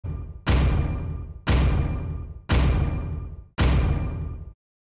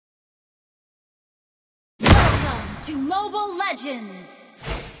to Mobile Legends!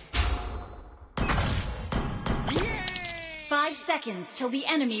 5 seconds till the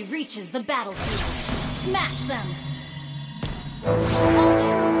enemy reaches the battlefield. Smash them! All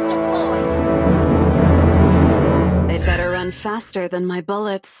troops deployed! They'd better run faster than my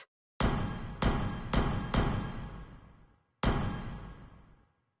bullets.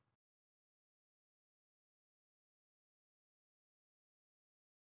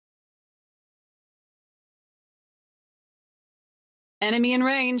 Enemy in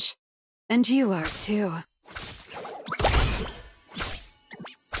range. And you are too.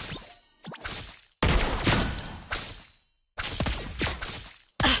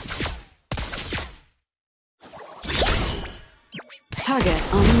 Target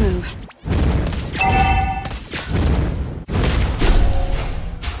on the move.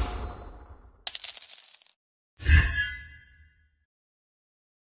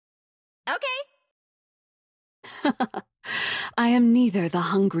 Okay. I am neither the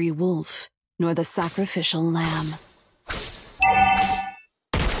hungry wolf nor the sacrificial lamb.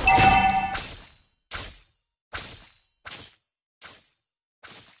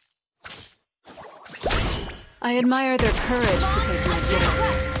 I admire their courage to take my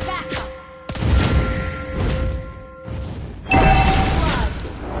place.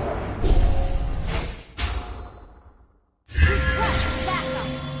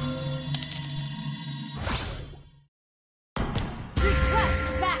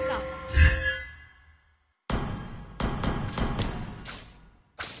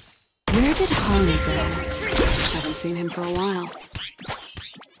 Where did Harley go? Haven't seen him for a while.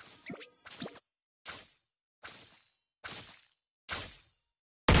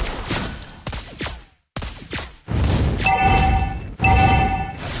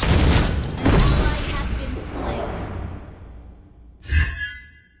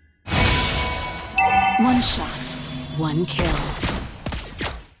 One shot, one kill.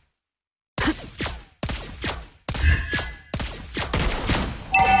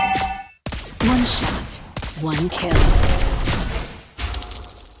 One shot, one kill.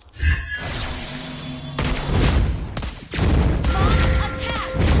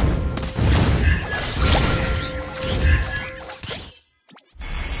 Attack!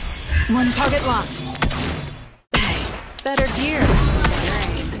 One target locked. Hey, better gear.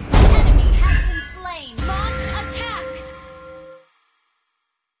 Enemy has been slain. Launch attack!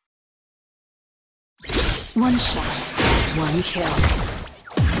 One shot, one kill.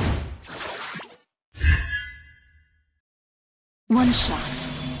 One shot,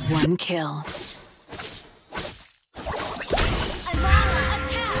 one kill. Attack!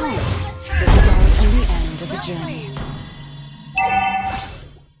 Home, the start and the end of a journey.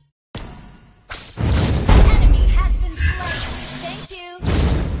 Enemy has been slain. Thank you.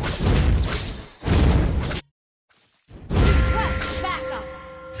 Request backup.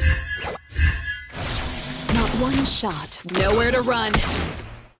 Not one shot, nowhere to run.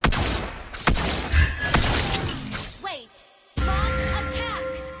 Wait. Launch attack.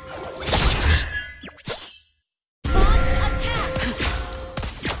 Launch attack.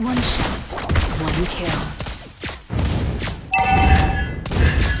 One shot, one kill.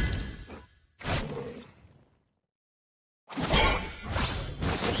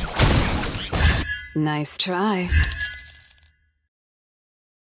 Nice try.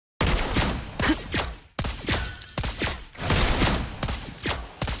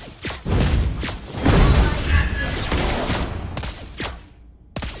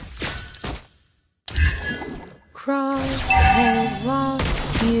 Crosshair walk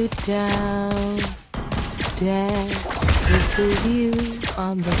you down. Death kisses you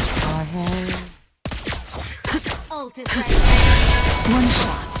on the forehead. Ult is ready. One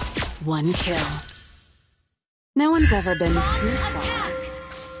shot, one kill. No one's ever been too far. Attack.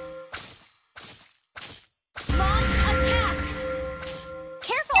 Launch attack.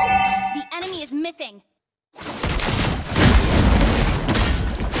 Careful. The enemy is missing.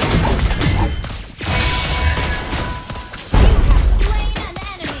 Slain an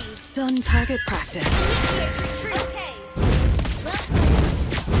enemy. Done target practice. Okay.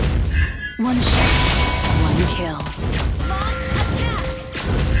 One shot, one kill. Launch attack.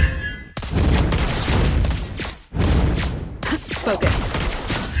 Focus.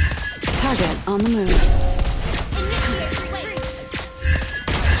 Target on the move. Initiate retreat.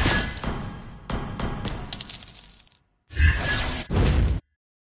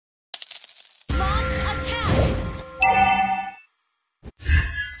 Launch attack.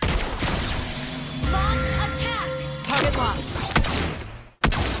 Launch attack. Target locked.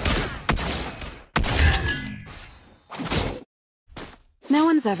 No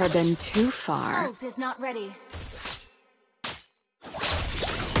one's ever been too far. Ult is not ready.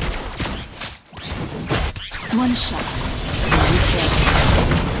 One shot. One kill.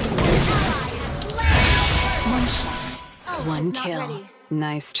 One shot. One kill.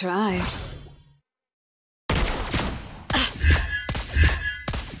 Nice try.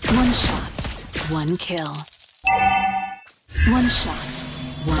 One shot. One kill. One shot.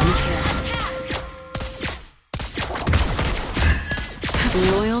 One kill.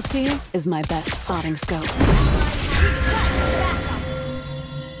 Loyalty is my best spotting scope.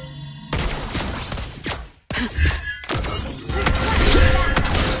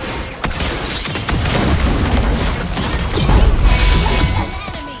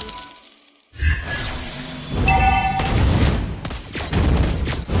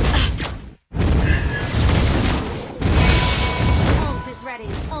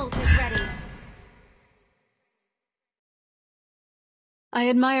 I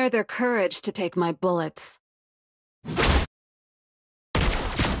admire their courage to take my bullets.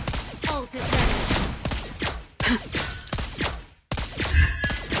 Ult is ready.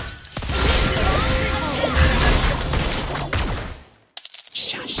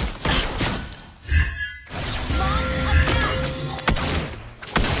 Shush. Launch attack.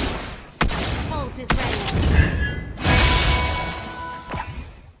 Ult is ready.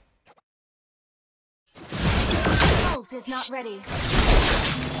 Ult is not ready.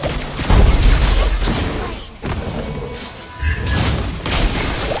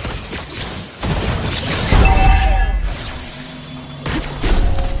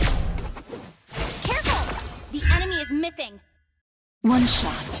 Missing. One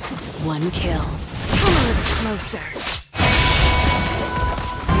shot, one kill. Come a little closer.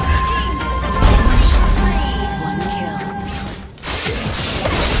 One shot, one kill.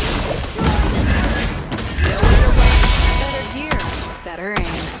 Nowhere to run. Better gear, better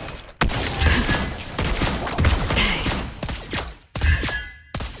aim. Bang.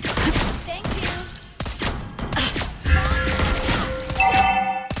 Thank you.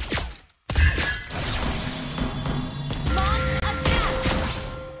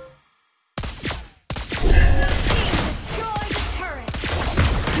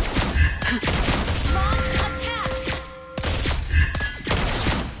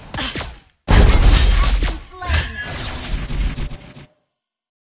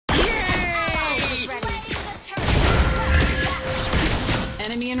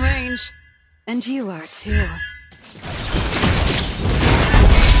 Enemy in range. And you are too.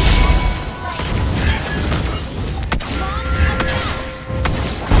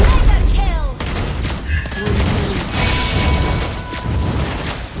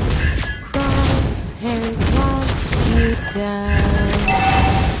 Crosshairs walk you down.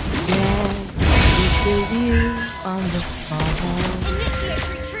 Yeah, this is you on the farm. Initiate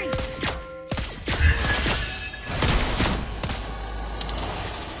retreat.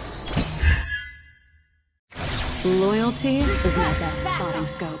 Loyalty is my best spotting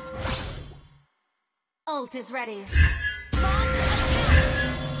scope. Ult is ready.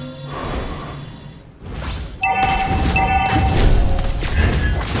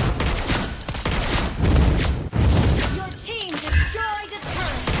 Your team destroyed a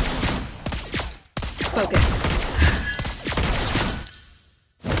turret. Focus.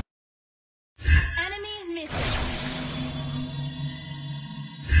 Enemy missing.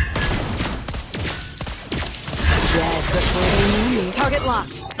 Dead before they knew me. Target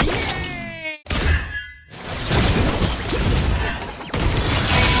locked.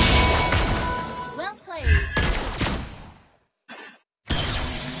 Well played.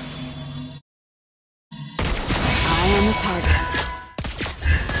 I am the target.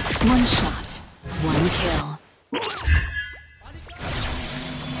 One shot, one kill.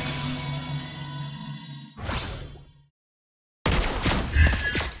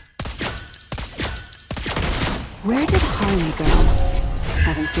 Where did Harley go?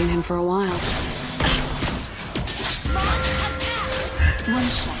 Haven't seen him for a while. One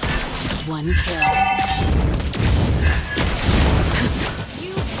shot, one kill.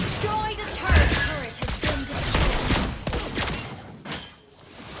 You destroyed a turret. Turret has been destroyed.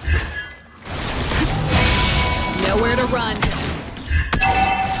 Nowhere to run.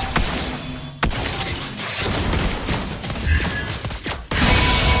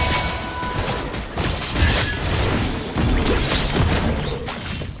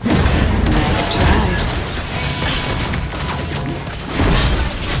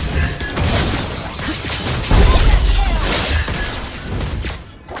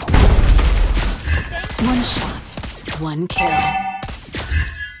 One shot, one kill.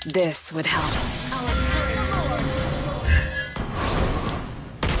 This would help. Our turret has been destroyed.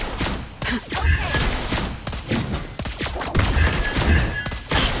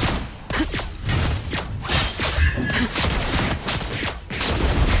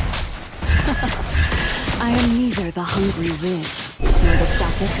 I am neither the hungry wolf nor the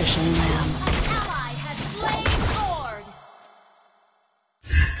sacrificial lamb. An ally has slain Lord.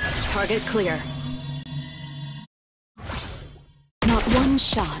 Target clear. Not one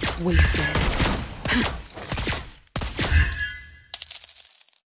shot wasted.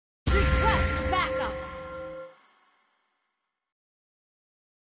 Request backup.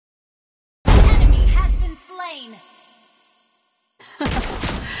 An enemy has been slain.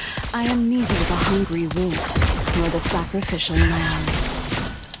 I am neither the hungry wolf nor the sacrificial lamb.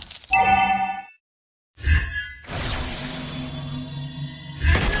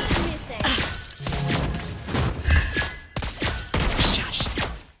 Shush.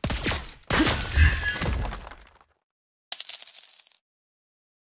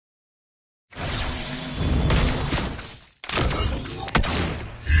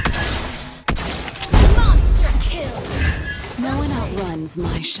 Monster kill. No one outruns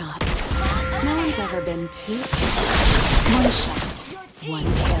my shot. No one's ever been too. One shot, one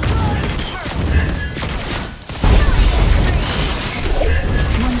kill.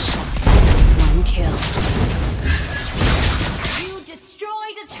 One shot, one kill. You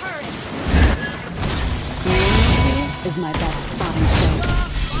destroyed a turret. Lesley is my best spotting scope.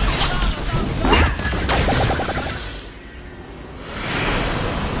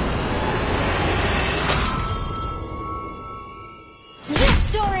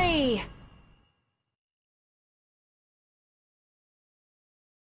 Victory!